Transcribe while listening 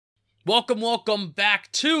Welcome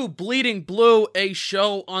back to Bleeding Blue, a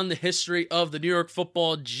show on the history of the New York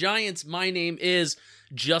Football Giants. My name is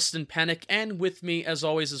Justin Pennick, and with me, as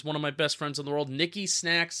always, is one of my best friends in the world, Nikki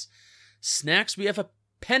Snacks. Snacks, we have a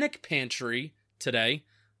Pennick Pantry today,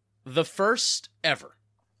 the first ever.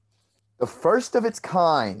 The first of its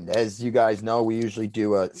kind. As you guys know, we usually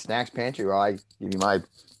do a Snacks Pantry where I give you my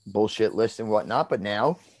bullshit list and whatnot, but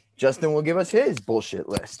now Justin will give us his bullshit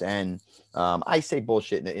list. And I say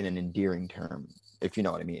bullshit in an endearing term, if you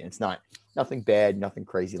know what I mean. It's nothing bad, nothing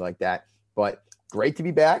crazy like that, but great to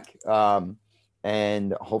be back.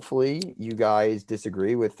 And hopefully you guys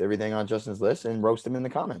disagree with everything on Justin's list and roast him in the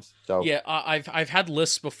comments. So yeah, I've had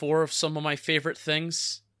lists before of some of my favorite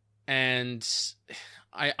things, and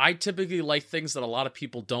I typically like things that a lot of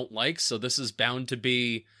people don't like, so this is bound to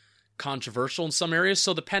be controversial in some areas.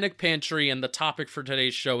 So the Pennick Pantry and the topic for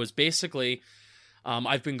today's show is basically,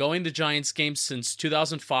 I've been going to Giants games since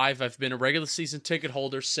 2005. I've been a regular season ticket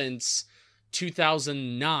holder since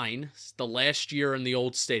 2009, the last year in the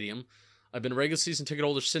old stadium. I've been a regular season ticket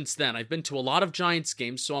holder since then. I've been to a lot of Giants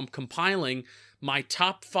games, so I'm compiling my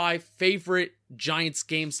top 5 favorite Giants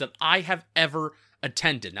games that I have ever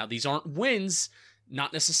attended. Now, these aren't wins,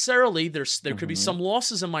 not necessarily. There could be some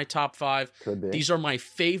losses in my top 5. Could be. These are my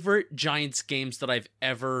favorite Giants games that I've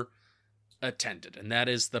ever attended, and that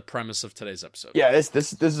is the premise of today's episode. Yeah, this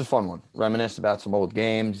is a fun one. Reminisce about some old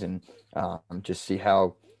games and just see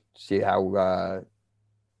how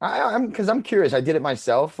I'm curious. I did it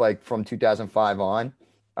myself, like from 2005 on,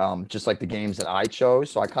 just like the games that I chose.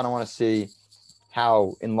 So I kind of want to see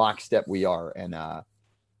how in lockstep we are. And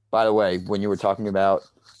by the way, when you were talking about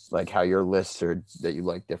like how your lists are that you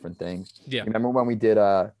like different things, Yeah. Remember when we did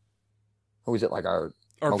who was it, like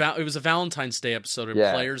it was a Valentine's Day episode of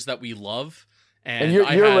players that we love. And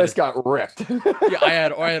your list got ripped. Yeah, I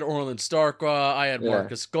had Orland Starqua, I had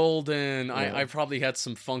Marcus Golden. Yeah. I probably had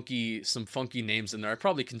some funky names in there. I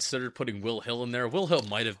probably considered putting Will Hill in there. Will Hill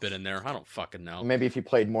might have been in there. I don't fucking know. Maybe if he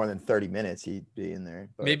played more than 30 minutes, he'd be in there.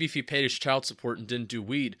 But... maybe if he paid his child support and didn't do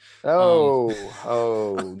weed. That's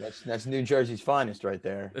New Jersey's finest right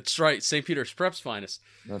there. That's right, St. Peter's Prep's finest.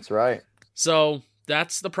 That's right. So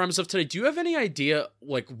that's the premise of today. Do you have any idea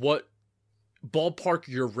like what ballpark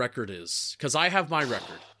your record is? Because I have my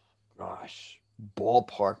record. Gosh,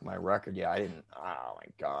 ballpark my record. Yeah, I didn't. Oh my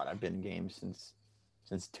god, I've been in games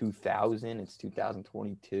since 2000. It's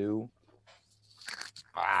 2022.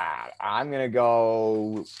 I'm gonna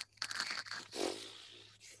go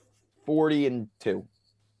 40-2.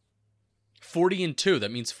 40-2.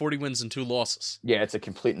 That means 40 wins and 2 losses. Yeah, it's a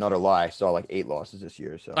complete and utter lie. I saw like 8 losses this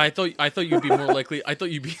year. So I thought you'd be more likely. I thought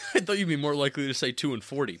you'd be more likely to say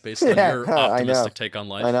 2-40 based on your optimistic take on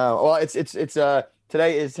life. I know. Well, it's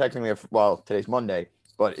today is technically today's Monday,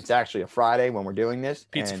 but it's actually a Friday when we're doing this.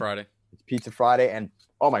 Pizza Friday. It's Pizza Friday, and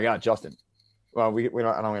oh my God, Justin. Well, we don't.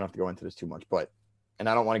 I don't have to go into this too much, and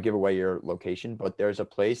I don't want to give away your location, but there's a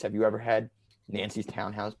place. Have you ever had Nancy's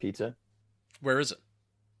Townhouse Pizza? Where is it?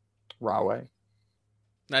 Rahway.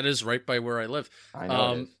 That is right by where I live. I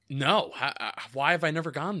know. It is. No. Why have I never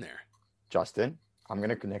gone there? Justin,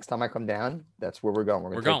 next time I come down, that's where we're going.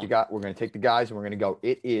 We're gonna take the guys and we're gonna go.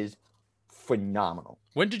 It is phenomenal.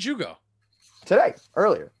 When did you go? Today,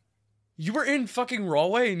 earlier. You were in fucking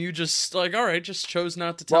Rahway and you just like, all right, just chose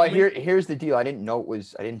not to tell me. Well, here's the deal. I didn't know it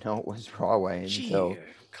was Rahway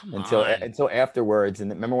until afterwards. And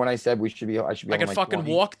remember when I said I should be. I could fucking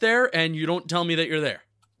 20? Walk there, and you don't tell me that you're there.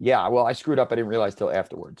 Yeah, well, I screwed up. I didn't realize till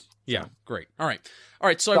afterwards. Yeah, great. All right.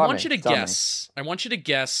 So I want you to guess. I want you to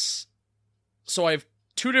guess. So I have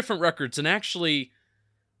 2 different records, and actually,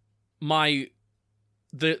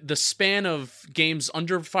 the span of games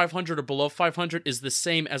under 500 or below 500 is the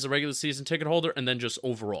same as a regular season ticket holder, and then just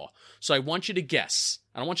overall. So I want you to guess.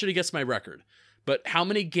 I don't want you to guess my record, but how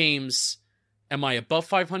many games am I above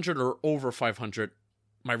 500 or over 500?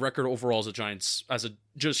 My record overall as a Giants,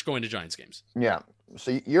 just going to Giants games. Yeah.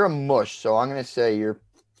 So you're a mush. So I'm going to say you're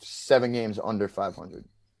 7 games under 500.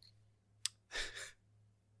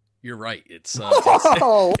 You're right. It's 6.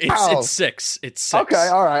 It's 6. Okay.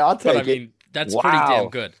 All right. I'll take it. I mean, that's pretty damn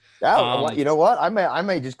good. You know what? I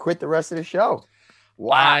may just quit the rest of the show.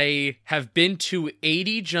 Wow. I have been to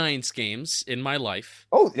 80 Giants games in my life.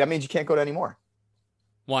 Oh, that means you can't go to any more.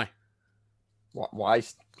 Why? Why?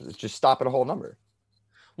 Just stop at a whole number.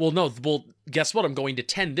 Well, no. Well, guess what? I'm going to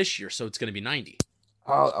 10 this year, so it's going to be 90.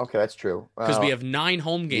 Oh, okay, that's true. Because we have 9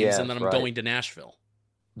 home games, and then I'm going to Nashville.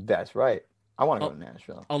 That's right. I want to go to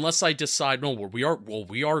Nashville. Unless I decide, we are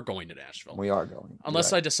going to Nashville. We are going.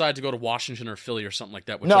 Unless I decide to go to Washington or Philly or something like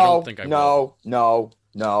that, which I don't think I will. No.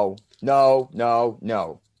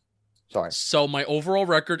 Sorry. So my overall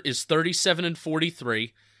record is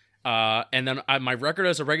 37-43. And then my record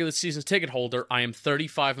as a regular season ticket holder, I am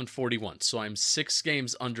 35-41. So I'm 6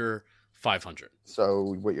 games under 500.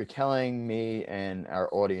 So what you're telling me and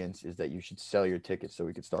our audience is that you should sell your tickets so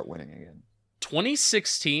we could start winning again.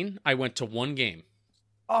 2016, I went to 1 game.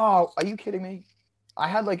 Oh, are you kidding me? I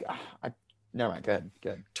had never mind. Go ahead.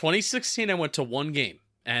 2016, I went to 1 game,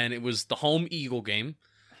 and it was the home Eagle game.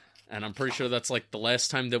 And I'm pretty sure that's like the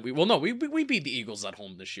last time that we beat the Eagles at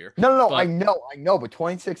home this year. No, but, I know, but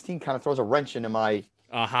 2016 kind of throws a wrench into my.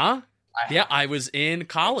 Yeah, I was in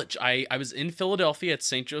college. I was in Philadelphia at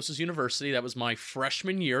St. Joseph's University. That was my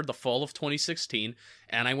freshman year, the fall of 2016,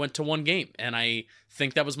 and I went to 1 game. And I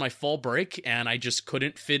think that was my fall break, and I just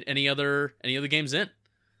couldn't fit any other games in.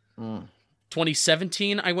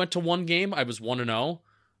 2017, I went to 1 game. I was 1-0.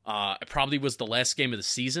 It probably was the last game of the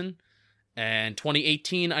season. And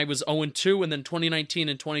 2018, I was 0-2, and then 2019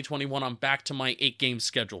 and 2021, I'm back to my 8-game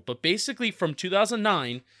schedule. But basically, from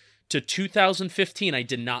 2009 to 2015, I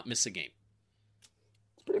did not miss a game.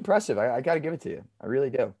 It's pretty impressive. I got to give it to you. I really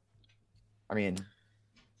do. I mean,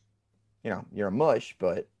 you're a mush,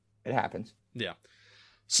 but it happens. Yeah.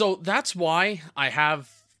 So that's why I have,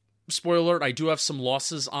 spoiler alert, I do have some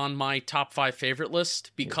losses on my top 5 favorite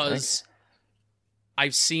list because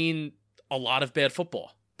I've seen a lot of bad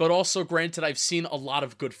football. But also, granted, I've seen a lot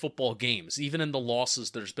of good football games. Even in the losses,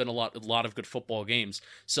 there's been a lot of good football games.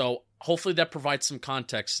 So hopefully that provides some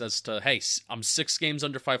context as to, hey, I'm 6 games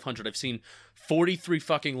under 500. I've seen 43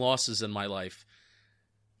 fucking losses in my life.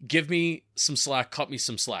 Give me some slack, cut me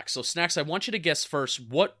some slack. So Snacks, I want you to guess first.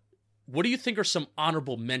 What do you think are some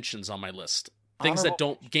honorable mentions on my list? Games that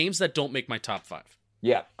don't make my top 5.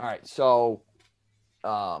 Yeah. All right. So,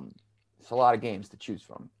 it's a lot of games to choose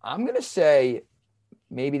from. I'm gonna say.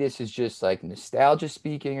 Maybe this is just like nostalgia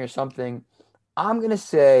speaking or something. I'm going to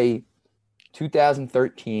say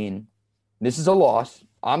 2013. This is a loss.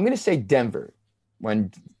 I'm going to say Denver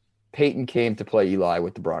when Peyton came to play Eli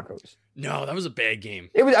with the Broncos. No, that was a bad game.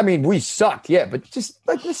 It was. I mean, we sucked, yeah, but just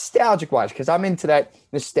like nostalgic wise, because I'm into that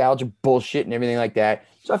nostalgia bullshit and everything like that.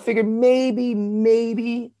 So I figured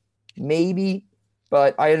maybe,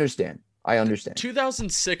 but I understand.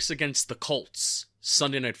 2006 against the Colts.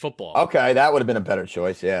 Sunday Night Football. Okay, that would have been a better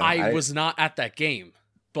choice. Yeah, I was not at that game,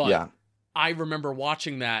 but yeah. I remember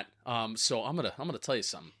watching that. So I'm gonna tell you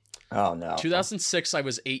something. Oh no! 2006, I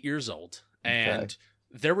was 8 years old, and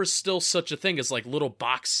there was still such a thing as like little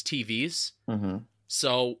box TVs. Mm-hmm.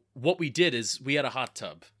 So what we did is we had a hot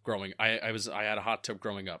tub growing. I had a hot tub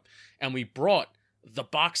growing up, and we brought the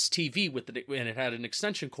box TV and it had an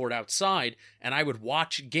extension cord outside, and I would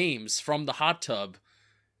watch games from the hot tub.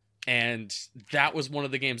 And that was one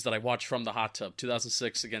of the games that I watched from the hot tub,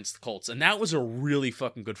 2006 against the Colts. And that was a really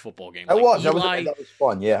fucking good football game. That was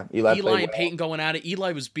fun, yeah. Eli and Peyton going at it.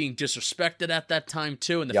 Eli was being disrespected at that time,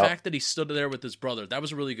 too. And the fact that he stood there with his brother, that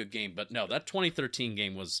was a really good game. But no, that 2013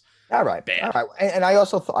 game was bad. All right. And I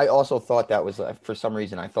also thought that was, for some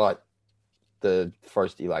reason, I thought the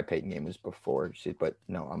first Eli Peyton game was before. But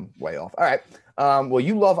no, I'm way off. All right. Well,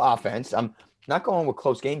 you love offense. I'm not going with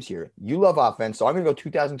close games here. You love offense, so I'm going to go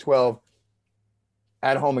 2012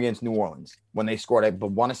 at home against New Orleans when they scored, I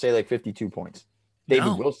want to say like 52 points.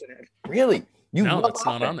 David Wilson. Really? No, that's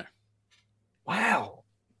not on there. Wow.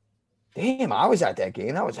 Damn, I was at that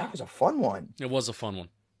game. That was a fun one. It was a fun one.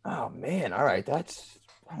 Oh, man. All right. That's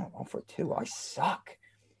 1-for-2. I suck.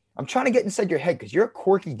 I'm trying to get inside your head because you're a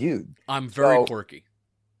quirky dude. I'm very quirky.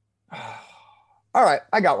 All right.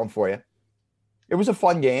 I got one for you. It was a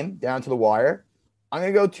fun game down to the wire. I'm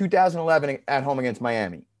going to go 2011 at home against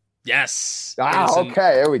Miami. Yes.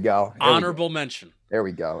 Okay. There we go. Honorable mention. There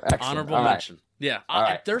we go. Excellent. Honorable mention. Yeah.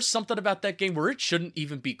 There's something about that game where it shouldn't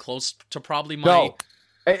even be close to probably my... No.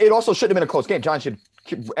 It also shouldn't have been a close game. John should...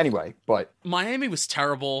 Anyway, but... Miami was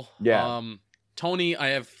terrible. Yeah. Tony,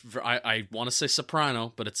 I want to say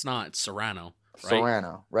Soprano, but it's not. It's Serrano. Right?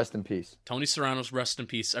 Serrano, rest in peace. Tony Serrano's rest in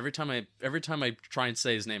peace. Every time I try and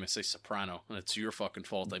say his name, I say Soprano, and it's your fucking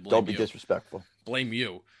fault. I blame you. Don't be disrespectful. Blame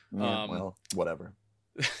you. Yeah, well, whatever.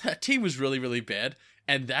 That team was really, really bad,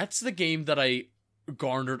 and that's the game that I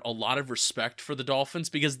garnered a lot of respect for the Dolphins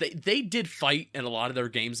because they did fight in a lot of their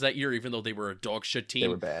games that year, even though they were a dog shit team. They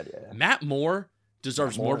were bad, yeah. Matt Moore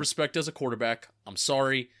deserves more respect as a quarterback. I'm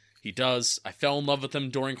sorry. He does. I fell in love with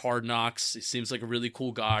him during Hard Knocks. He seems like a really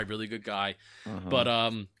cool guy, really good guy. Mm-hmm. But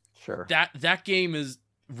sure. That game is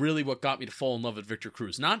really what got me to fall in love with Victor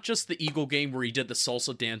Cruz. Not just the Eagle game where he did the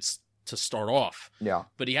salsa dance to start off. Yeah.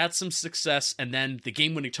 But he had some success, and then the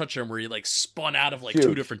game-winning touchdown where he like spun out of like Huge.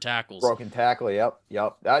 2 different tackles. Broken tackle, yep.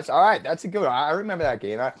 That's all right. That's a good one. I remember that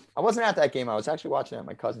game. I wasn't at that game. I was actually watching it at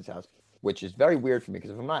my cousin's house. which is very weird for me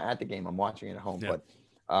because if I'm not at the game, I'm watching it at home. Yeah.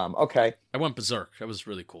 But okay. I went berserk. That was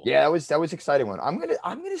really cool. Yeah, that was exciting one. I'm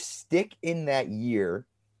gonna stick in that year,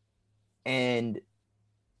 and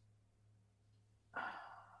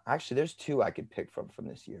actually, there's two I could pick from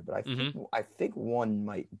this year, but I think one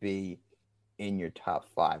might be in your top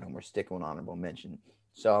 5, and we're sticking with honorable mention.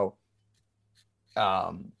 So,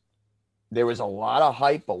 there was a lot of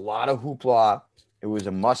hype, a lot of hoopla. It was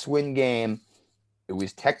a must-win game. It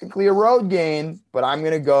was technically a road game, but I'm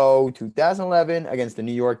going to go 2011 against the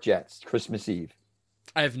New York Jets, Christmas Eve.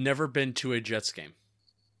 I have never been to a Jets game.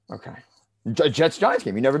 Okay. Jets-Giants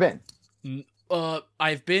game. You've never been?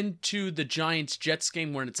 I've been to the Giants-Jets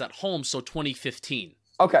game when it's at home, so 2015.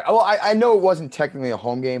 Okay. Well, I know it wasn't technically a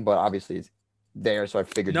home game, but obviously it's there, so I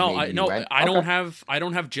figured. I don't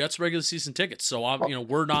have Jets regular season tickets, so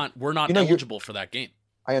we're not eligible for that game.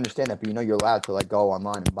 I understand that, but you're allowed to go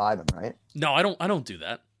online and buy them, right? No, I don't do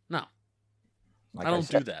that. No, I don't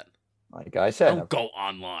do that. Like I said, I don't go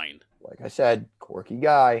online. Like I said, quirky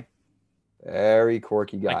guy, very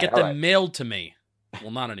quirky guy. I get them mailed to me.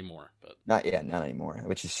 Well, not anymore, but not anymore,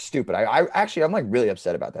 which is stupid. I'm really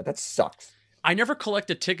upset about that. That sucks. I never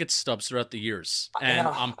collected ticket stubs throughout the years, and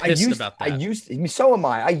I'm pissed about that. So am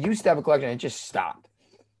I. I used to have a collection, and it just stopped.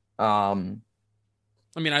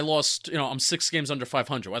 I mean, I lost, I'm 6 games under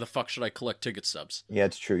 500. Why the fuck should I collect ticket stubs? Yeah,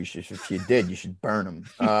 it's true. If you did, you should burn them.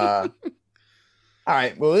 All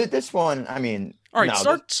right. Well, this one, I mean. All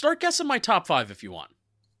right, start guessing my top 5 if you want.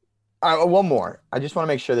 All right, well, one more. I just want to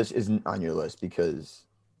make sure this isn't on your list because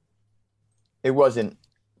it wasn't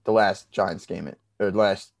the last Giants game or the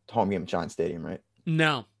last home game at Giants Stadium, right?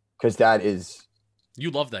 No. Because that is.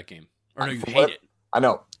 You love that game. Or no, you hate it. I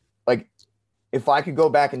know. If I could go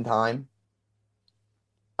back in time.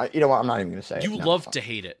 You know what? I'm not even going to say it. You love to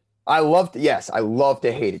hate it. I love to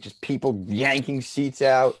hate it. Just people yanking seats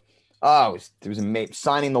out. Oh, it was amazing.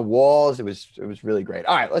 Signing the walls. It was really great.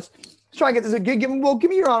 All right, let's try and get this. Give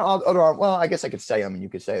me your honor. Well, I guess I could say. I mean, you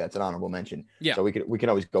could say that's an honorable mention. Yeah. So we can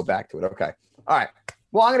always go back to it. Okay. All right.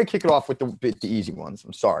 Well, I'm going to kick it off with the easy ones.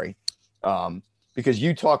 I'm sorry, because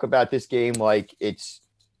you talk about this game like it's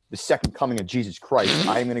the second coming of Jesus Christ.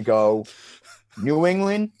 I'm going to go New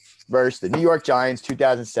England versus the New York Giants,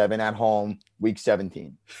 2007 at home, week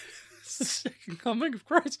 17. It's the second coming of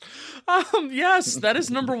Christ. Yes, that is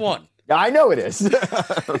number 1. I know it is.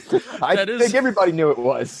 I think everybody knew it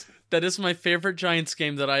was. That is my favorite Giants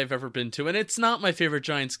game that I have ever been to, and it's not my favorite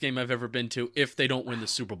Giants game I've ever been to if they don't win the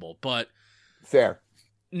Super Bowl. But fair.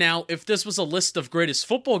 Now, if this was a list of greatest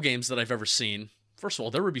football games that I've ever seen, first of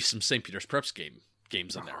all, there would be some St. Peter's Preps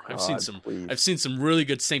games in there. I've seen some really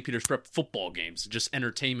good St. Peter's Prep football games, just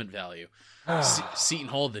entertainment value. Seton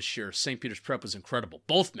Hall this year, St. Peter's Prep was incredible.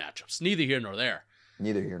 Both matchups, neither here nor there.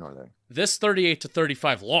 This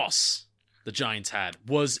 38-35 loss the Giants had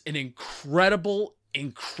was an incredible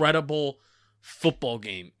football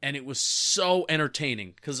game, and it was so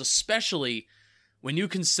entertaining because especially when you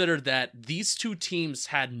consider that these two teams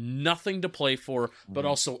had nothing to play for, but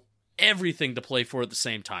also everything to play for at the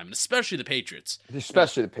same time, and especially the Patriots.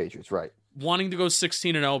 Especially the Patriots, right. Wanting to go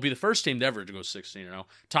 16-0, be the first team to ever to go 16-0.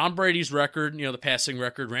 Tom Brady's record, the passing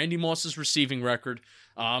record, Randy Moss's receiving record,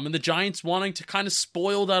 and the Giants wanting to kind of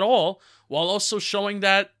spoil that all while also showing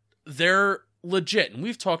that they're legit. And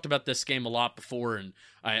we've talked about this game a lot before, and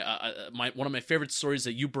one of my favorite stories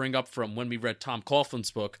that you bring up from when we read Tom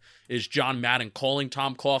Coughlin's book is John Madden calling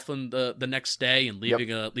Tom Coughlin the next day and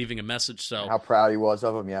leaving a message. So how proud he was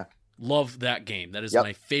of him, yeah. Love that game. That is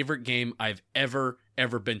my favorite game I've ever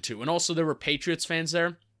been to. And also there were Patriots fans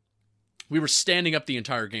there. We were standing up the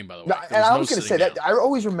entire game, by the way. No, and I was going to say that I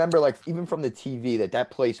always remember, even from the TV, that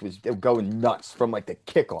place was going nuts from the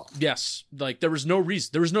kickoff. Yes, there was no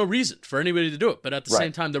reason. There was no reason for anybody to do it, but at the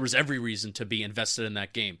same time, there was every reason to be invested in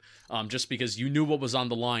that game, just because you knew what was on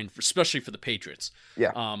the line, especially for the Patriots.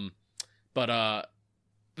 Yeah. But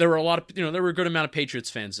there were there were a good amount of Patriots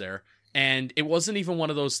fans there, and it wasn't even one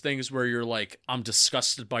of those things where you're like, I'm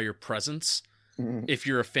disgusted by your presence if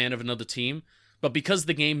you're a fan of another team. But because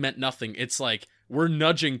the game meant nothing, it's like we're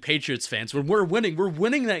nudging Patriots fans when we're winning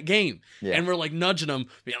that game, and we're nudging them,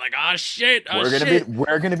 being like, "Ah, shit, we're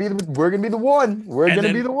gonna be the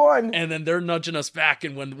one, and then they're nudging us back,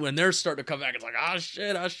 and when they're starting to come back, it's like, ah,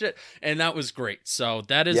 shit, and that was great. So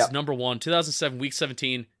that is number 1, 2007, Week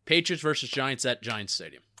 17, Patriots versus Giants at Giants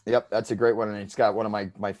Stadium. Yep, that's a great one, and it's got one of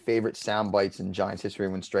my favorite sound bites in Giants history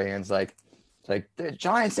when Strahan's like, the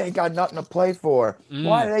Giants ain't got nothing to play for.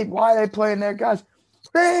 Why are they playing their guys?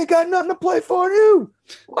 They ain't got nothing to play for, you.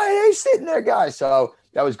 Why are they sitting there, guys? So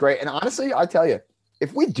that was great. And honestly, I tell you,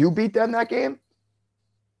 if we do beat them that game,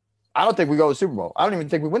 I don't think we go to the Super Bowl. I don't even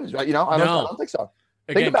think we win this. You know, I don't think so.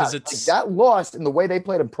 Again, think about it. Like, that loss and the way they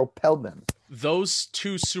played and propelled them. Those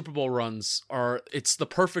 2 Super Bowl runs it's the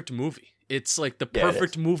perfect movie. It's like the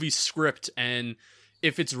perfect movie script, and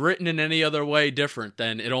if it's written in any other way different,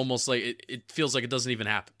 then it almost like it feels like it doesn't even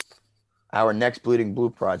happen. Our next Bleeding Blue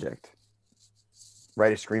project.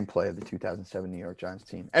 Write a screenplay of the 2007 New York Giants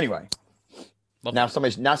team. Anyway, now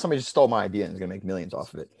somebody just stole my idea and is gonna make millions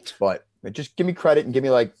off of it. But just give me credit and give me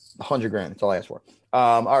like $100,000. That's all I ask for.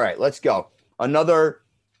 All right, let's go. Another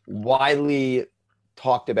widely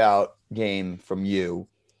talked about game from you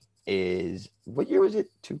is, what year was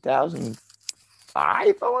it? 2005,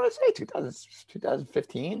 I want to say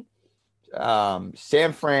 2015.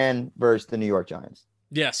 San Fran versus the New York Giants.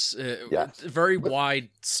 Yes. Very wide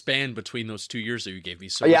span between those 2 years that you gave me.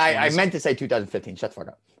 So yeah, I meant to say 2015. Shut the fuck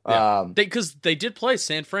up. Yeah. Because they did play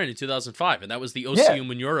San Fran in 2005, and that was the Osi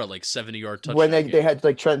Umenyiora 70-yard touchdown. When they had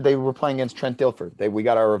like Trent, they were playing against Trent Dilfer. We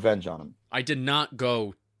got our revenge on them. I did not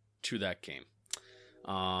go to that game.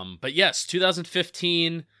 But yes,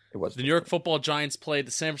 2015, the New York Football Giants played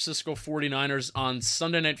the San Francisco 49ers on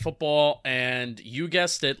Sunday Night Football, and you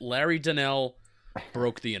guessed it, Larry Donnell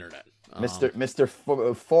broke the internet. Mr.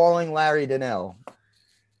 Falling Larry Donnell.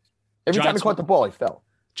 Every time he caught the ball, he fell.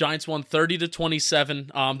 Giants won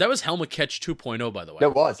 30-27. That was helmet catch 2.0, by the way.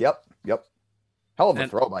 That was, yep. Hell of a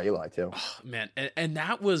throw by Eli too. Oh, man, and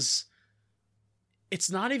that was. It's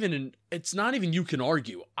not even you can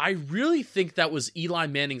argue. I really think that was Eli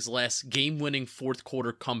Manning's last game-winning fourth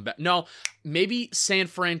quarter comeback. No, maybe San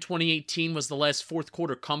Fran 2018 was the last fourth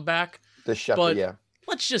quarter comeback. Let's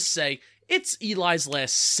just say it's Eli's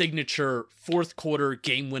last signature fourth quarter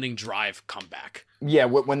game-winning drive comeback. Yeah,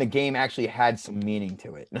 when the game actually had some meaning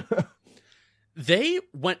to it. They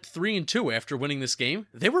went 3-2 after winning this game.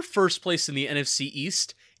 They were first place in the NFC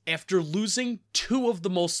East after losing 2 of the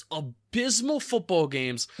most abysmal football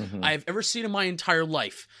games I've ever seen in my entire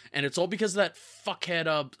life. And it's all because of that fuckhead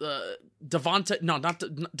Devontae. No,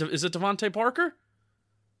 is it Devontae Parker?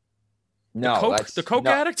 No, the coke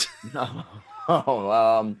addict? No.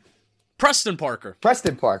 Oh, Preston Parker.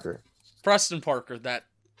 That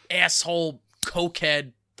asshole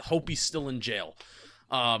cokehead. Hope he's still in jail.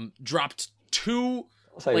 Dropped 2.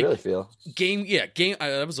 That's how you really feel. Game.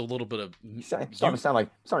 That was a little bit of. Starting to sound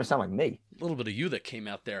like me. A little bit of you that came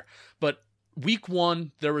out there, but week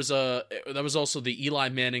 1 there was also the Eli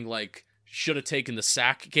Manning should have taken the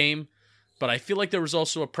sack game, but I feel like there was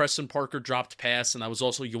also a Preston Parker dropped pass, and that was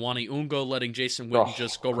also Ioane Ungo letting Jason Witten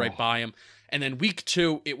just go right by him. And then week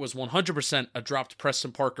 2, it was 100% a dropped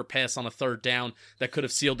Preston Parker pass on a third down that could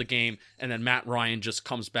have sealed the game, and then Matt Ryan just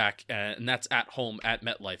comes back, and that's at home at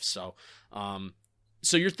MetLife.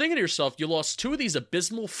 So you're thinking to yourself, you lost 2 of these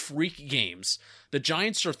abysmal freak games. The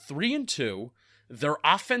Giants are 3-2. Their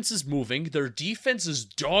offense is moving. Their defense is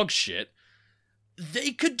dog shit. They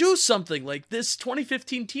could do something. Like, this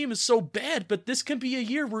 2015 team is so bad, but this can be a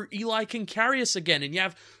year where Eli can carry us again. And you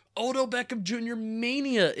have Odell Beckham Jr.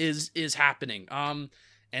 mania is happening. And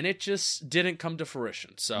it just didn't come to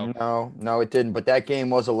fruition. So no, it didn't. But that game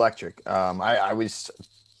was electric. I was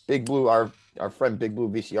Big Blue. Our friend Big Blue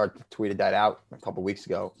VCR tweeted that out a couple weeks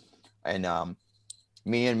ago, and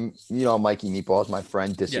me and Mikey Meatballs, my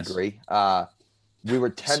friend, disagree. Yes. We were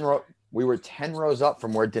 10 rows up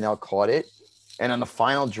from where Donnell caught it, and on the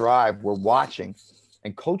final drive, we're watching,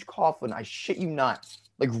 and Coach Coughlin, I shit you not,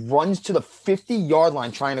 runs to the 50-yard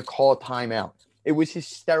line trying to call a timeout. It was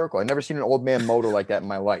hysterical. I've never seen an old man motor like that in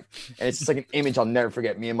my life, and it's just like an image I'll never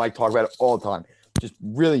forget. Me and Mike talk about it all the time. Just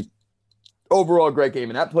really overall great game,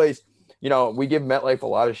 and that place. We give MetLife a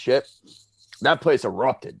lot of shit. That place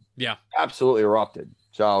erupted. Yeah. Absolutely erupted.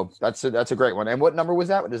 So that's a great one. And what number was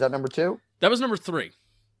that? Is that number 2? That was number 3.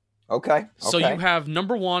 Okay. So you have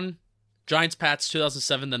number 1, Giants Pats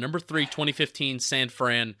 2007. The number 3, 2015, San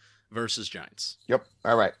Fran versus Giants. Yep.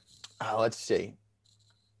 All right. Let's see.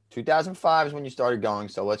 2005 is when you started going.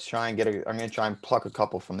 So let's try and I'm going to try and pluck a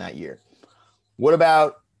couple from that year. What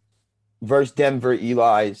about versus Denver,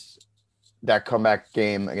 Eli's that comeback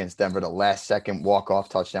game against Denver, the last second walk-off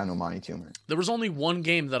touchdown to Amani Toomer? There was only one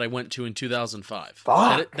game that I went to in 2005.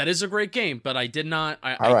 Fuck. That is a great game, but I did not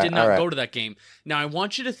go to that game. Now, I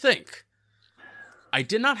want you to think, I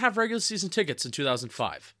did not have regular season tickets in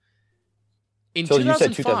 2005. In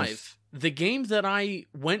 2005, the game that I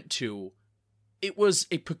went to, it was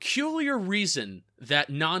a peculiar reason that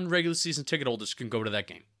non-regular season ticket holders can go to that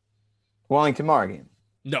game. Wellington Mara game?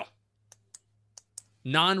 No.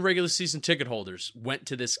 Non-regular season ticket holders went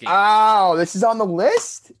to this game. Oh, this is on the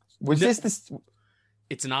list? This?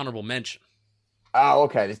 It's an honorable mention. Oh,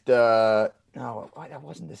 okay. That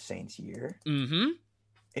wasn't the Saints year. Mm-hmm.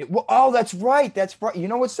 Oh, that's right. That's right. You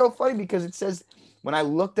know what's so funny? Because it says when I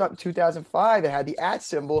looked up 2005, it had the @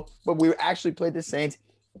 symbol, but we actually played the Saints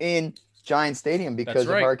in Giant Stadium That's because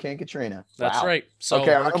of right. Hurricane Katrina. That's Wow. right. So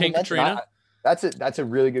Okay, Hurricane Katrina, that's it. That's a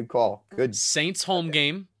really good call. Good. Saints home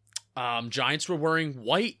game. Giants were wearing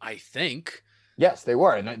white, I think. Yes, they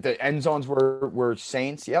were, and the end zones were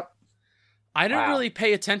Saints. Yep. I didn't Wow. really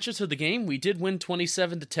pay attention to the game. We did win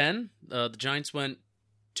 27-10. The Giants went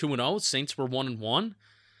 2-0. Saints were 1-1.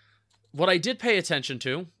 What I did pay attention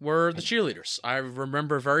to were the cheerleaders. I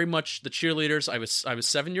remember very much the cheerleaders. I was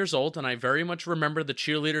 7 years old, and I very much remember the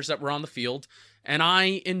cheerleaders that were on the field, and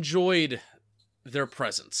I enjoyed their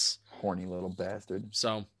presence. Horny little bastard.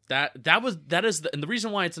 So and the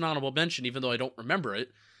reason why it's an honorable mention, even though I don't remember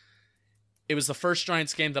it. It was the first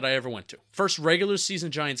Giants game that I ever went to. First regular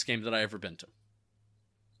season Giants game that I ever been to.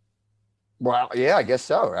 Well, yeah, I guess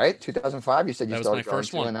so, right? 2005, you said you That was started my going first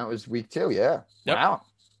to, one. and that was week 2, yeah. Yep. Wow.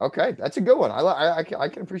 Okay, that's a good one. I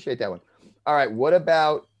can appreciate that one. All right, what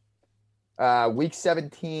about week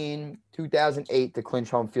 17, 2008, to clinch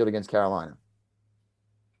home field against Carolina?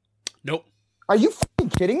 Nope. Are you fucking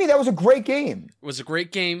kidding me? That was a great game. It was a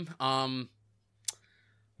great game.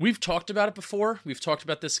 We've talked about it before. We've talked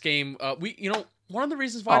about this game. One of the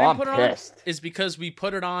reasons why I didn't put it on is because we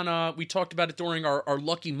put it on. We talked about it during our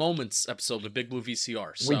Lucky Moments episode with Big Blue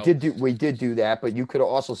VCR. So. We did do that, but you could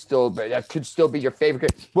also that could still be your favorite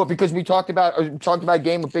game. Well, because we talked about a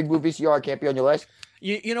game with Big Blue VCR can't be on your list.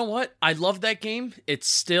 You know what? I love that game. It's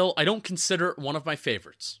still, I don't consider it one of my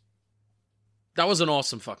favorites. That was an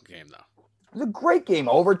awesome fucking game, though. It was a great game.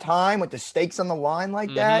 Overtime with the stakes on the line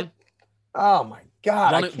like that. Oh my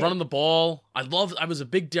God. Running the ball. I was a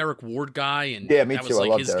big Derek Ward guy, and yeah, me that too. was like I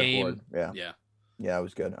love his Derek game. Ward. Yeah. Yeah. Yeah, it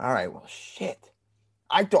was good. All right. Well, shit.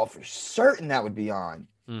 I thought for certain that would be on.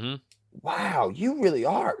 Mm-hmm. Wow, you really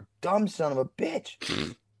are a dumb son of a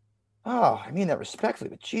bitch. Oh, I mean that respectfully,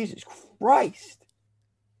 but Jesus Christ.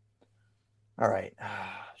 All right.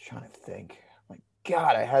 Trying to think. My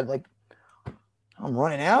God, I'm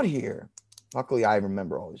running out here. Luckily, I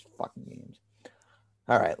remember all these fucking games.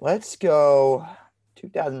 All right, let's go.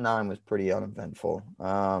 2009 was pretty uneventful.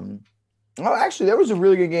 Actually, there was a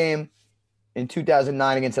really good game in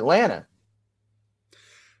 2009 against Atlanta.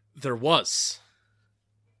 There was.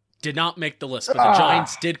 Did not make the list, but the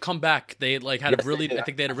Giants did come back. They had a really, I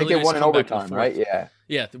think they had a really nice won in comeback overtime, right? Yeah.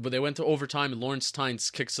 Yeah, but they went to overtime, and Lawrence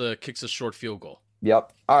Tynes kicks a short field goal.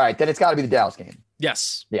 Yep. All right, then it's got to be the Dallas game.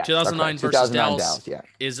 Yes. Yeah. 2009 okay. versus 2009 Dallas yeah.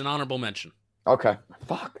 is an honorable mention. Okay.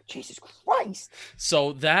 Fuck. Jesus Christ.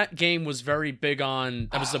 So that game was very big on.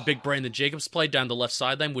 That was a big Brandon Jacobs play down the left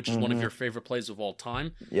sideline, which is one of your favorite plays of all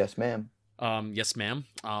time. Yes, ma'am. Yes, ma'am.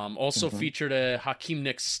 Also featured a Hakeem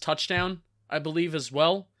Nicks touchdown, I believe, as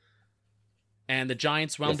well. And the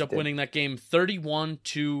Giants wound up winning that game 31-24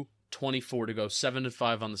 to go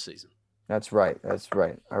 7-5 on the season. That's right. All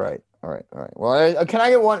right. Well, can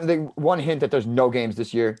I get one hint that there's no games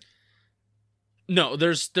this year? No,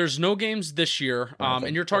 there's no games this year.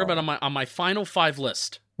 And you're talking about on my final 5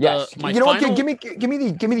 list. Yes. You know what? Give me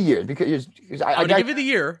the year because I'm gonna give you the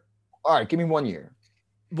year. All right, give me 1 year.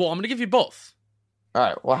 Well, I'm gonna give you both. All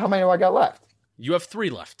right. Well, how many do I got left? You have 3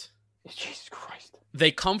 left. Jesus Christ.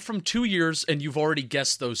 They come from 2 years, and you've already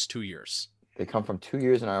guessed those 2 years. They come from 2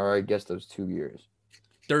 years, and I already guessed those 2 years.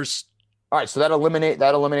 There's. All right, so that eliminates.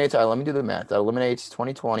 All right, let me do the math. That eliminates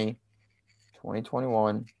 2020,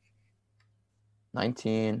 2021,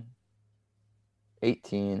 19,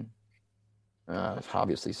 18.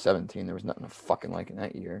 Obviously 17. There was nothing fucking like in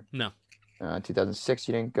that year. No. 2006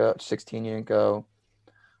 you didn't go. 16 you didn't go.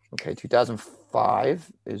 Okay,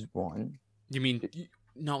 2005 is one. You mean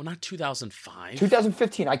no, not 2005.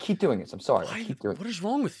 2015. I keep doing this. I'm sorry. Why? I keep doing. What is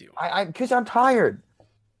wrong with you? Because I'm tired.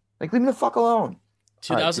 Like, leave me the fuck alone.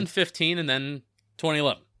 2015 and then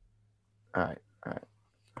 2011. All right.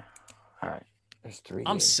 There's 3.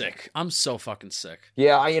 I'm sick. I'm so fucking sick.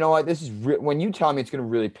 Yeah, you know what? This is when you tell me, it's gonna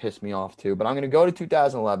really piss me off too. But I'm gonna go to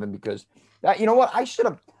 2011 because that. You know what? I should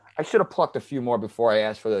have plucked a few more before I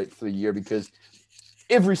asked for the year because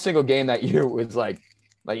every single game that year was like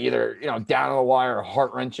either down on the wire or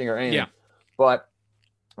heart wrenching or anything. Yeah. But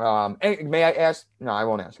may I ask? No, I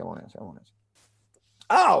won't ask.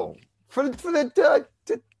 Oh, for the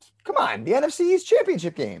come on, the NFC East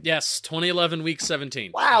Championship game. Yes, 2011 Week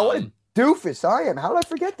 17. Wow, what a doofus I am. How did I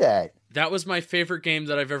forget that? That was my favorite game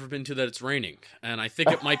that I've ever been to that it's raining, and I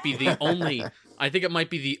think it might be the only. I think it might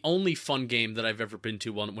be the only fun game that I've ever been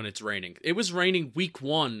to when it's raining. It was raining Week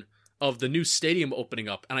 1 of the new stadium opening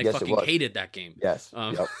up, and I fucking hated that game. Yes.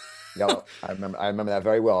 Yep. I remember that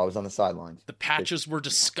very well. I was on the sidelines. The patches were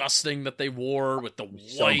disgusting that they wore with the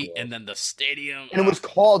So white gross. and then the stadium. And it was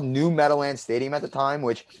called New Meadowlands Stadium at the time,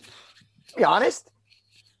 which, to be honest,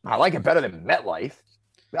 I like it better than MetLife.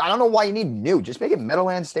 I don't know why you need new. Just make it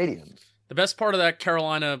Meadowlands Stadium. The best part of that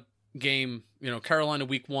Carolina game, Carolina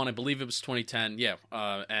week 1, I believe it was 2010. Yeah.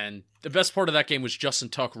 And the best part of that game was Justin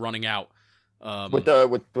Tuck running out. With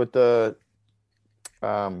the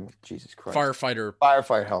Jesus Christ.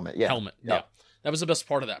 Firefighter helmet. Yeah. Helmet. Yep. Yeah. That was the best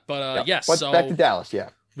part of that. But yep. yes. But so back to Dallas. Yeah.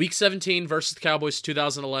 Week 17 versus the Cowboys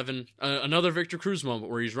 2011. Another Victor Cruz moment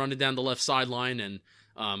where he's running down the left sideline. And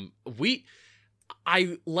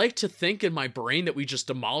I like to think in my brain that we just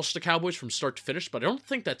demolished the Cowboys from start to finish, but I don't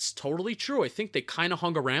think that's totally true. I think they kind of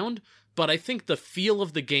hung around, but I think the feel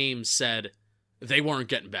of the game said they weren't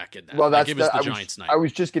getting back in that. Well, it was the Giants' night. I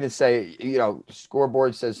was just going to say,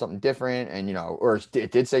 scoreboard says something different, and, or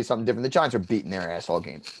it did say something different. The Giants are beating their ass all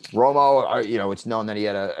game. Romo, it's known that he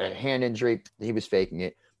had a hand injury. He was faking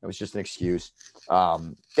it. It was just an excuse.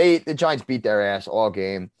 The Giants beat their ass all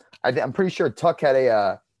game. I'm pretty sure Tuck had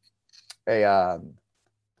a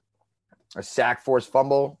sack force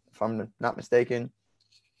fumble, if I'm not mistaken.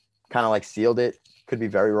 Kind of like sealed it. Could be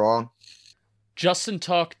very wrong. Justin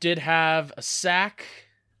Tuck did have a sack.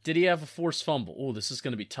 Did he have a forced fumble? Oh, this is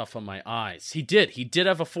going to be tough on my eyes. He did. He did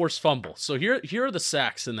have a forced fumble. So here are the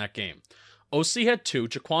sacks in that game. OC had 2.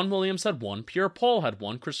 Jaquan Williams had 1. Pierre Paul had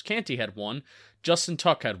 1. Chris Canty had 1. Justin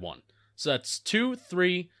Tuck had 1. So that's 2,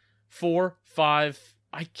 3, 4, 5.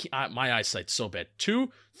 My eyesight's so bad.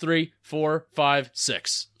 2, 3, 4, 5,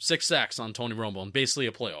 6. 6 sacks on Tony Romo and basically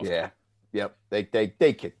a playoff. Yeah. Yep.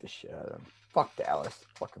 They kicked the shit out of them. Fuck Dallas.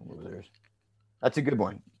 Fucking losers. That's a good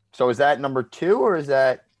one. So is that number 2 or is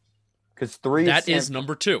that because 3 is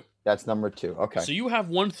number 2. That's number 2. Okay. So you have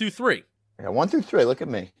 1 through 3. Yeah, 1 through 3. Look at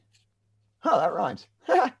me. Oh, that rhymes.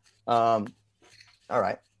 All right.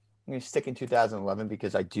 I'm going to stick in 2011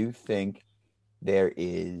 because I do think there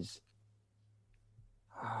is.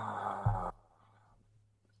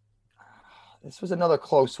 This was another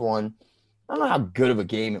close one. I don't know how good of a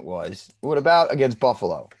game it was. What about against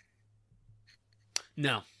Buffalo?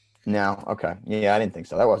 No. No. Okay. Yeah, I didn't think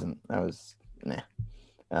so. That was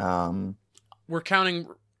nah. We're counting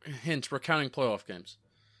hints. We're counting playoff games.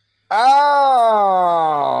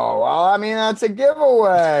 Oh, well, I mean, that's a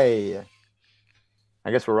giveaway.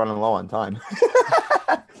 I guess we're running low on time.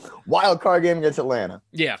 Wild card game against Atlanta.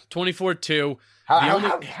 Yeah, 24-2. How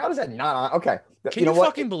does that not on? Okay. Can you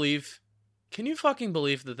fucking believe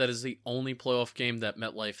that is the only playoff game that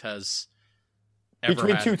MetLife has ever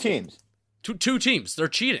between had? Two teams? Two teams. They're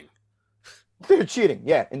cheating. They're cheating.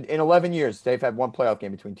 Yeah. In 11 years, they've had one playoff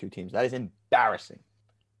game between 2 teams. That is embarrassing.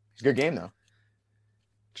 It's a good game, though.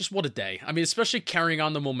 Just what a day. I mean, especially carrying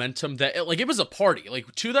on the momentum that, it was a party.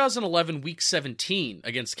 2011 week 17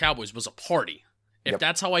 against Cowboys was a party. If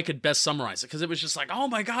that's how I could best summarize it. Because it was just oh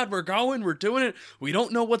my God, we're going, we're doing it. We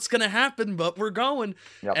don't know what's going to happen, but we're going.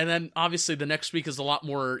 Yep. And then obviously the next week is a lot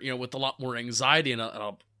more, with a lot more anxiety and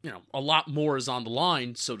a lot more is on the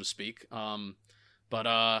line, so to speak.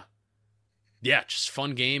 Yeah, just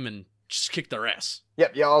fun game and just kick their ass.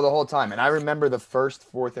 Yep, the whole time. And I remember the first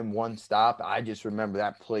 4th and 1 stop. I just remember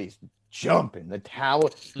that place jumping. The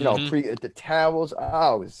towel, the towels.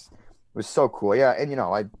 Oh, it was so cool. Yeah,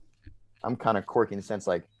 and I'm kind of quirky in the sense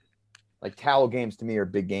like towel games to me are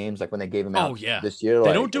big games. Like when they gave them out this year.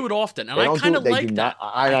 They don't do it often. And I kind of like that.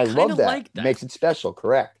 I love that. Like that. Makes it special,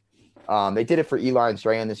 correct. They did it for Eli and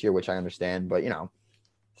Strahan this year, which I understand, but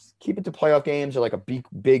keep it to playoff games or like a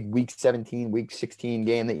big week 17, week 16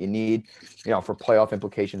 game that you need, for playoff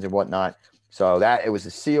implications and whatnot. So it was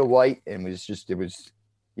a sea of white and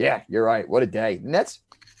yeah, you're right. What a day. And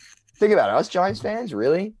think about it. Us Giants fans,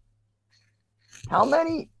 really? How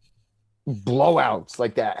many blowouts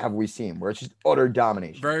like that have we seen where it's just utter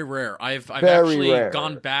domination? Very rare. I've actually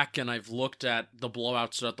gone back and I've looked at the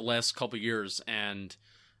blowouts throughout the last couple of years, and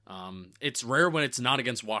it's rare when it's not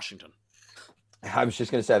against Washington. I was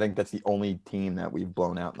just going to say, I think that's the only team that we've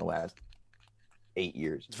blown out in the last 8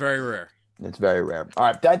 years. It's very rare. It's very rare. All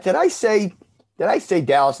right. Did I say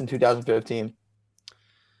Dallas in 2015?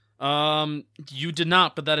 You did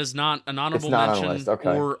not, but that is not an honorable mention on the list.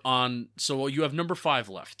 Okay. Or on. So you have number 5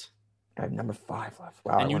 left. I have number 5 left.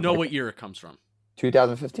 Wow. And you know what year it comes from?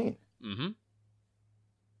 2015. Mm-hmm.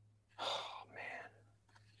 Oh man.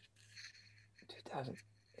 2000.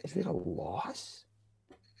 Is it a loss?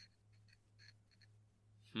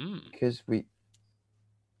 Because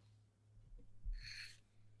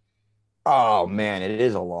oh man, it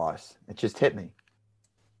is a loss. It just hit me.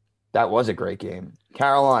 That was a great game.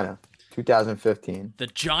 Carolina. 2015. The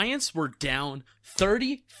Giants were down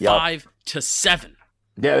 35-7.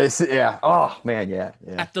 Yeah. Oh man, yeah.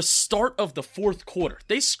 At the start of the fourth quarter,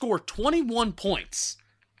 they scored 21 points,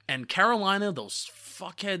 and Carolina, those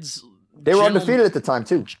fuckheads, They were undefeated at the time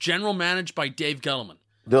too. General managed by Dave Gettleman.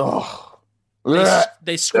 Ugh.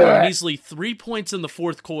 They scored measly 3 points in the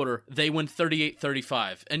fourth quarter. They win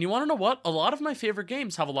 38-35. And you want to know what? A lot of my favorite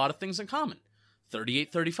games have a lot of things in common.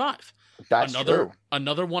 38-35. That's true.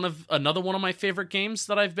 Another one of my favorite games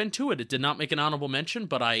that I've been to. It did not make an honorable mention,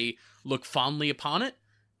 but I look fondly upon it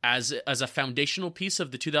as a foundational piece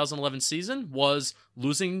of the 2011 season was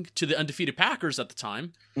losing to the undefeated Packers at the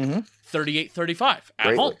time, 38-35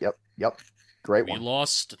 at home. Yep. Great one. We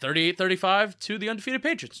lost 38-35 to the undefeated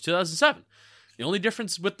Patriots in 2007. The only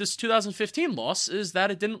difference with this 2015 loss is that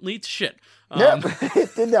it didn't lead to shit.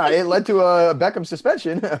 It did not. It led to a Beckham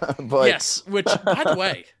suspension. But yes, which, by the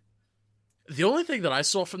way, the only thing that I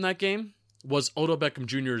saw from that game was Odell Beckham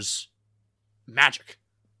Jr.'s magic.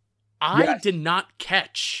 I did not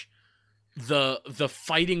catch the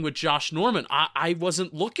fighting with Josh Norman. I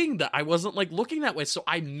wasn't looking that way, so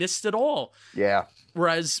I missed it all. Yeah.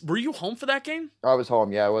 Whereas, were you home for that game? I was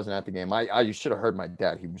home. Yeah, I wasn't at the game. You should have heard my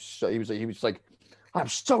dad. He was like, I'm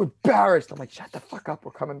so embarrassed. I'm like, shut the fuck up.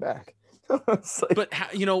 We're coming back. But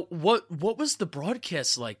what was the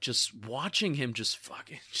broadcast like? Just watching him, just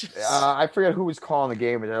fucking. I forget who was calling the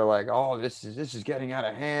game, but they're like, "Oh, this is getting out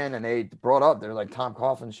of hand," and they brought up, they're like, Tom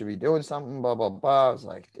Coughlin should be doing something. Blah blah blah. I was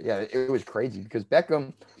like, yeah, it was crazy because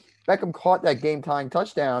Beckham caught that game tying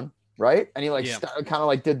touchdown, right? And he kind of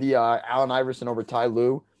like did the Allen Iverson over Ty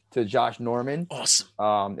Lue to Josh Norman. Awesome.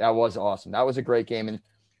 That was awesome. That was a great game, and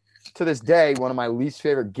to this day, one of my least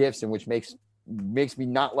favorite gifts, and which makes me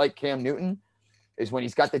not like Cam Newton, is when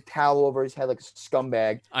he's got the towel over his head like a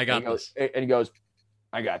scumbag. I got this. And he goes,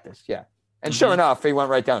 I got this. Yeah. And sure enough, he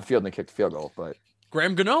went right down the field and kicked the field goal. But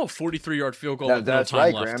Graham Gano, 43-yard field goal. That's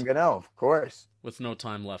right, Graham Gano, of course. With no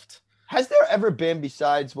time left. Has there ever been,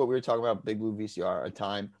 besides what we were talking about, Big Blue VCR, a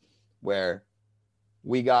time where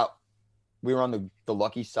we were on the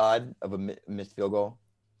lucky side of a missed field goal?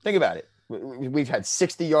 Think about it. We've had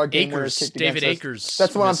 60-yard game winners kicked David against Akers. us.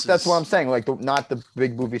 That's what I'm saying. Like not the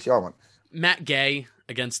Big Blue VCR one. Matt Gay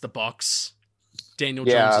against the Bucks. Daniel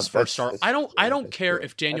Jones' first start. I don't care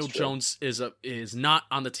if Daniel Jones is not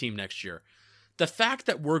on the team next year. The fact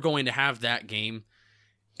that we're going to have that game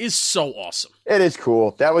is so awesome. It is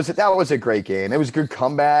cool. That was a great game. It was a good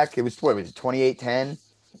comeback. It was 28-10.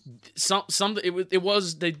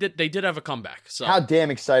 They did have a comeback. So how damn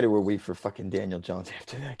excited were we for fucking Daniel Jones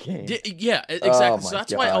after that game? Yeah, exactly. So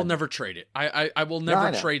that's why I'll never trade it. I will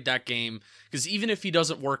never trade that game, because even if he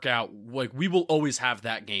doesn't work out, like, we will always have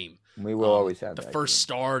that game. We will always have the that first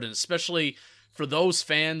game. start, and especially for those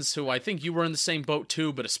fans who, I think you were in the same boat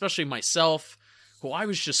too, but especially myself, who I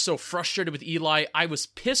was just so frustrated with Eli. I was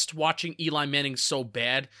pissed watching Eli Manning so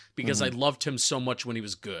bad because I loved him so much when he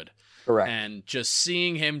was good. Correct. And just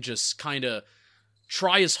seeing him just kind of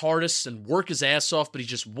try his hardest and work his ass off, but he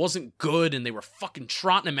just wasn't good, and they were fucking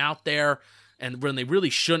trotting him out there, and when they really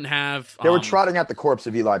shouldn't have. They were trotting out the corpse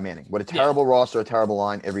of Eli Manning. What a terrible roster, a terrible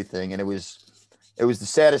line, everything. And it was the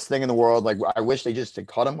saddest thing in the world. Like, I wish they just had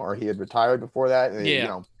cut him, or he had retired before that.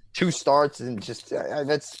 And, 2 starts, and just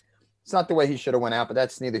it's not the way he should have went out, but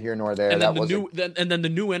that's neither here nor there. And then the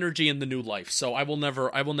new energy and the new life. So I will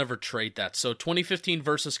never trade that. So 2015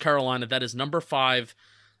 versus Carolina, that is number 5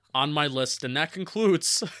 on my list, and that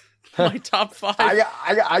concludes my top 5.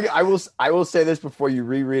 I will say this before you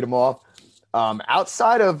reread them off.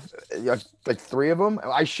 Outside of like 3 of them,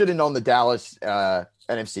 I should have known the Dallas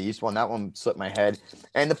NFC East one. That one slipped my head,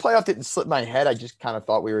 and the playoff didn't slip my head. I just kind of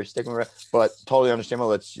thought we were sticking with it, but totally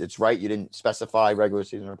understandable. It's right. You didn't specify regular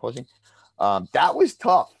season or postseason. That was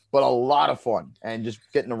tough, but a lot of fun, and just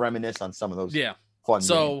getting to reminisce on some of those. Fun.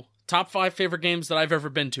 So games. Top 5 favorite games that I've ever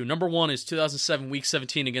been to. Number 1 is 2007 Week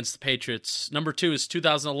 17 against the Patriots. Number 2 is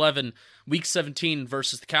 2011 Week 17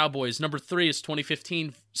 versus the Cowboys. Number 3 is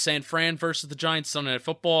 2015 San Fran versus the Giants Sunday Night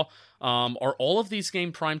Football. Are all of these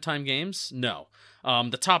primetime games? No.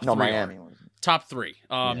 The top 3 Miami. Top 3.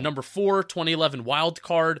 Number 4, 2011 Wild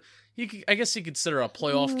Card. I guess you consider a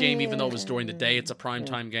playoff game, even though it was during the day. It's a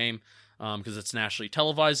primetime game because it's nationally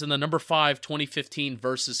televised. And then number 5, 2015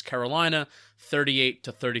 versus Carolina,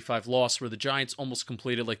 38-35 loss, where the Giants almost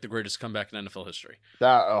completed like the greatest comeback in NFL history.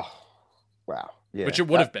 Wow. Yeah. Which it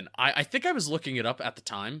would have been. I think I was looking it up at the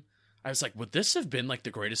time. I was like, would this have been like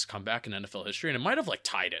the greatest comeback in NFL history? And it might have like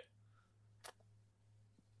tied it.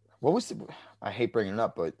 What was I hate bringing it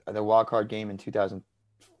up, but the wild card game in 2000,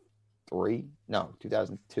 2003. No,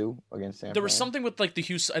 2002 against San There was Fran. something with like the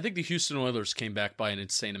Houston. I think the Houston Oilers came back by an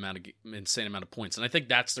insane amount of points, and I think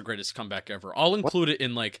that's the greatest comeback ever. I'll include it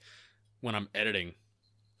in like when I'm editing.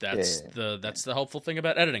 That's the helpful thing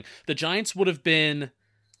about editing. The Giants would have been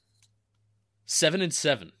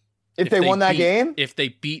 7-7 if they won that game. If they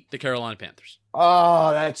beat the Carolina Panthers.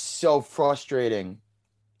 Oh, that's so frustrating.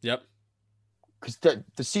 Yep. Because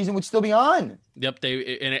the season would still be on. Yep.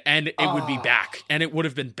 It would be back, and it would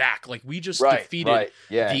have been back. Like we just Right, defeated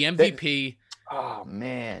yeah. the MVP Oh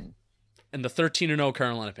man. and the 13-0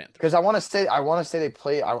 Carolina Panthers. Because I want to say they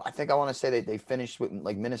play. I think I want to say they finished with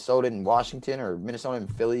like Minnesota and Washington, or Minnesota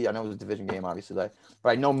and Philly. I know it was a division game, obviously, but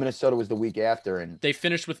I know Minnesota was the week after, and They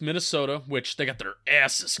finished with Minnesota, which they got their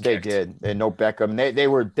asses kicked. they did. And no Beckham. They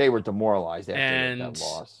were demoralized after And that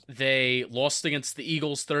loss. they lost against the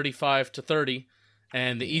Eagles 35-30,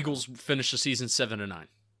 and the Eagles finished the season 7-9. And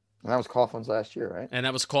that was Coughlin's last year, right? And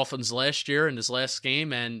that was Coughlin's last year in his last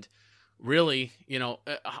game. And really,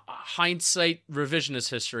 hindsight, revisionist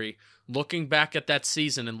history, looking back at that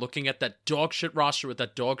season and looking at that dog shit roster with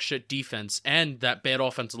that dog shit defense and that bad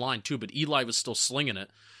offensive line too, but Eli was still slinging it.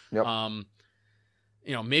 Yep.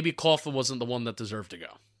 Maybe Coughlin wasn't the one that deserved to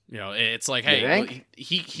go. It's like, You hey, think?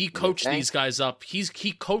 he coached these guys up.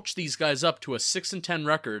 He coached these guys up to a 6-10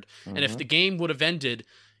 record. And if the game would have ended,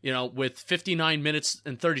 with 59 minutes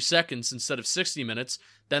and 30 seconds instead of 60 minutes,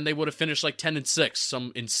 then they would have finished like 10-6,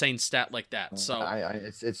 some insane stat like that. So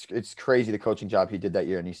it's crazy the coaching job he did that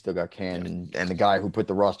year, and he still got canned. And the guy who put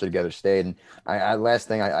the roster together stayed. And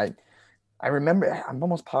I remember, I'm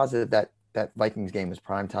almost positive that Vikings game was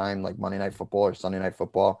prime time, like Monday Night Football or Sunday Night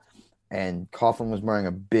Football. And Coughlin was wearing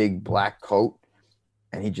a big black coat,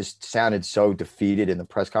 and he just sounded so defeated in the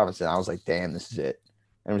press conference. And I was like, damn, this is it.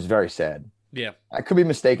 And it was very sad. yeah. I could be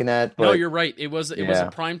mistaken that, but No, you're right. It was a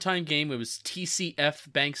primetime game. It was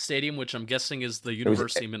TCF Bank Stadium, which I'm guessing is the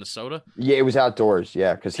University of Minnesota. yeah, it was outdoors.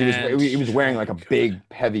 Yeah, because And- he was wearing like a big,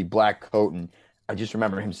 heavy black coat, and I just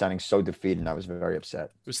remember him sounding so defeated, and I was very upset.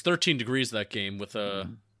 It was 13 degrees that game with a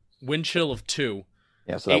wind chill of 2,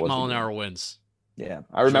 Yeah, so that 8 wasn't mile an good. hour winds. Yeah,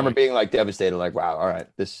 I remember Joy. being like devastated, like, wow, all right,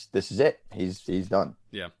 this is it. He's done.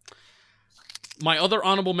 Yeah. My other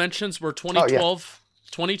honorable mentions were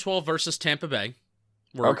 2012 versus Tampa Bay,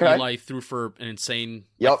 where Okay. Eli threw for an insane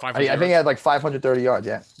Yep, 500 I think he had like 530 yards.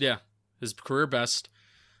 Yeah, Yeah, his career best.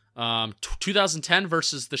 2010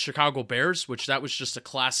 versus the Chicago Bears, which that was just a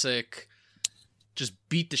classic, just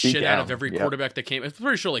beat the shit out of down, every yep. quarterback that came. I'm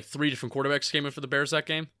pretty sure like 3 different quarterbacks came in for the Bears that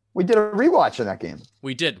game. we did a rewatch in that game.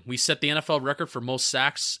 We did. We set the NFL record for most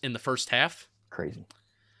sacks in the first half. Crazy.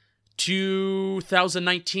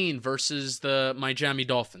 2019 versus the Miami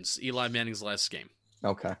Dolphins, Eli Manning's last game.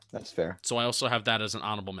 Okay, that's fair. So I also have that as an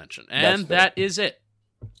honorable mention. That's And fair. that is it.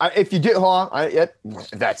 If you did, hold on.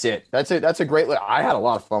 That's it. That's it. That's a great. I had a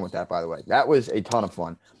lot of fun with that, by the way. That was a ton of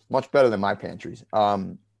fun. Much better than my pantries.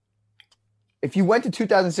 If you went to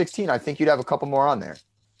 2016, I think you'd have a couple more on there.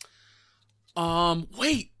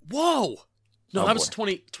 Wait, whoa. No, Oh, that was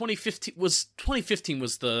boy. 2015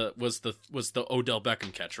 was the Odell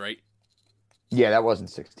Beckham catch, right? Yeah, that wasn't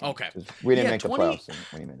 16. Okay. 'Cause we didn't Yeah, make the 20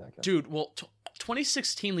 playoffs when you made that. Dude, well,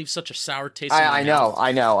 2016 leaves such a sour taste in my I know,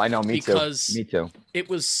 mouth I know. Me because too. Me too. it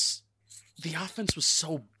was the offense was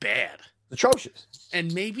so bad. Atrocious.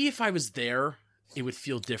 And maybe if I was there, it would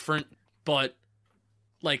feel different, but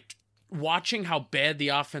like watching how bad the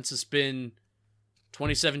offense has been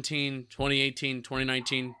 2017, 2018,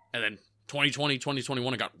 2019, and then 2020,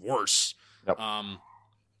 2021 it got worse. Yep.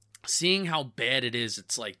 Seeing how bad it is,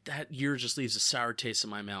 it's like that year just leaves a sour taste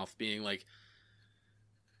in my mouth, being like,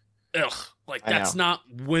 ugh, like I that's know. not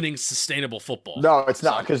winning sustainable football. No, it's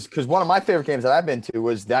not, because one of my favorite games that I've been to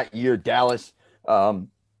was that year, Dallas,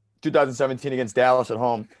 2017 against Dallas at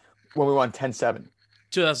home, when we won 10-7.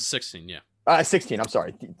 2016, yeah. 16, I'm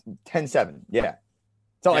sorry, 10-7. Yeah.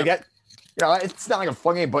 So like that, it's not like a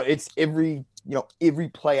fun game, but it's every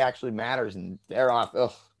play actually matters, and they're off.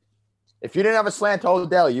 Ugh. If you didn't have a slant to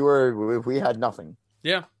Odell, we had nothing.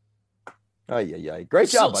 Yeah. Oh yeah. Great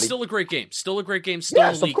job, buddy. Still a great game. Still a great game. Still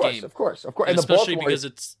Yes, a elite game. of course. And And the especially Baltimore, because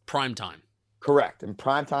it's prime time. correct. In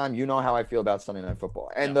prime time, you know how I feel about Sunday Night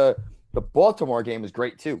Football. And the Baltimore game was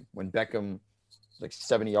great too, when Beckham was like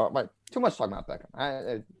 70 yards. Too much talking about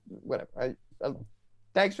Beckham. Whatever.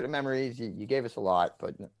 Thanks for the memories. You gave us a lot,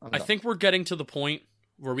 but I think we're getting to the point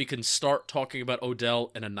where we can start talking about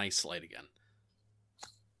Odell in a nice light again.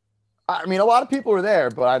 I mean, a lot of people were there,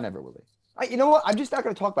 but I never will be. You know what? I'm just not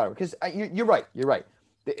going to talk about it because you're right. You're right.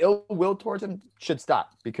 The ill will towards him should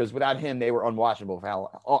stop, because without him, they were unwatchable for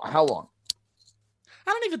how long?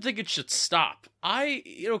 I don't even think it should stop.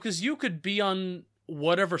 Because you could be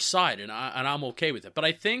whatever side, and I'm okay with it. But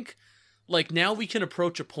I think, like, now we can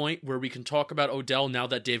approach a point where we can talk about Odell now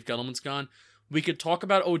that Dave Gettleman's gone. We could talk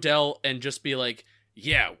about Odell and just be like,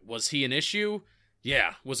 yeah, was he an issue?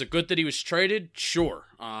 Yeah. Was it good that he was traded? Sure.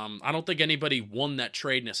 I don't think anybody won that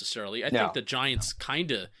trade necessarily. I think the Giants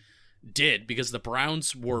kind of did, because the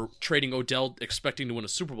Browns were trading Odell expecting to win a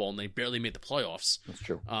Super Bowl, and they barely made the playoffs. That's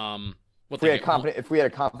true. If we had a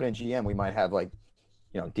competent GM, we might have, like,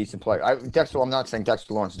 decent player. Dexter. I'm not saying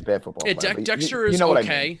Dexter Lawrence is a bad football player. Dexter is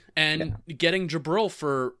okay, and getting Jabril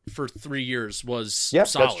for 3 years was solid.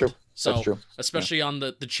 That's true. So, that's true. Especially on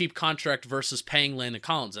the cheap contract versus paying Landon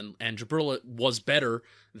Collins, and Jabril was better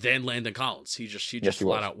than Landon Collins. He just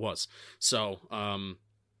flat out was. So,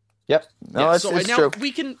 Yep. No, it's now true.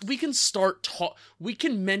 we can start we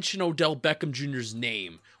can mention Odell Beckham Jr.'s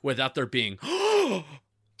name without there being, oh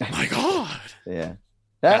my God. Yeah.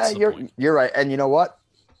 You're right. And you know what?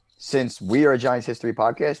 Since we are a Giants history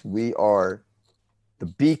podcast, we are the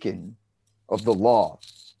beacon of the law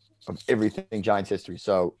of everything Giants history.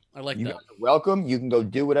 So I like you that. guys are welcome. You can go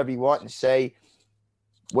do whatever you want and say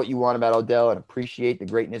what you want about Odell and appreciate the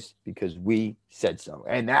greatness, because we said so.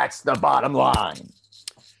 And that's the bottom line.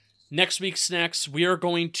 Next week's Snacks, we are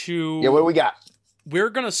going to... Yeah, what do we got? We're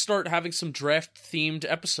going to start having some draft-themed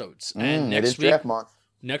episodes. And it is draft month.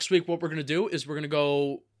 Next week, what we're going to do is we're going to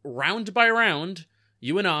go round by round,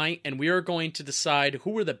 you and I, and we are going to decide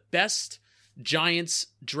who are the best Giants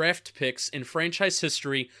draft picks in franchise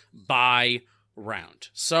history by round.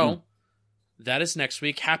 So, that is next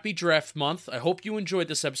week. Happy draft month. I hope you enjoyed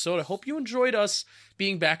this episode. I hope you enjoyed us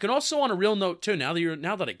being back. And also on a real note, too, now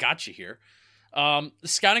that I got you here, the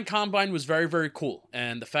Scouting Combine was very, very cool.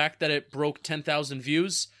 And the fact that it broke 10,000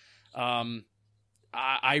 views,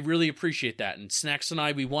 I really appreciate that. And Snacks and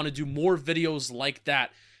I, we want to do more videos like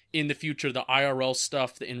that in the future, the IRL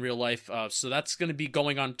stuff, the in real life. So that's going to be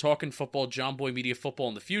going on Talking Football, John Boy Media Football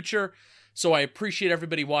in the future. So I appreciate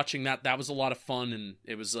everybody watching that. That was a lot of fun, and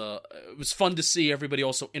it was fun to see everybody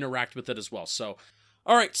also interact with it as well. So,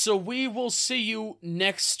 all right, so we will see you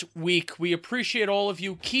next week. We appreciate all of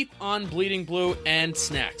you. Keep on bleeding blue, and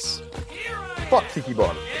Snacks. Fuck Tiki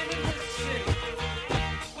Barber.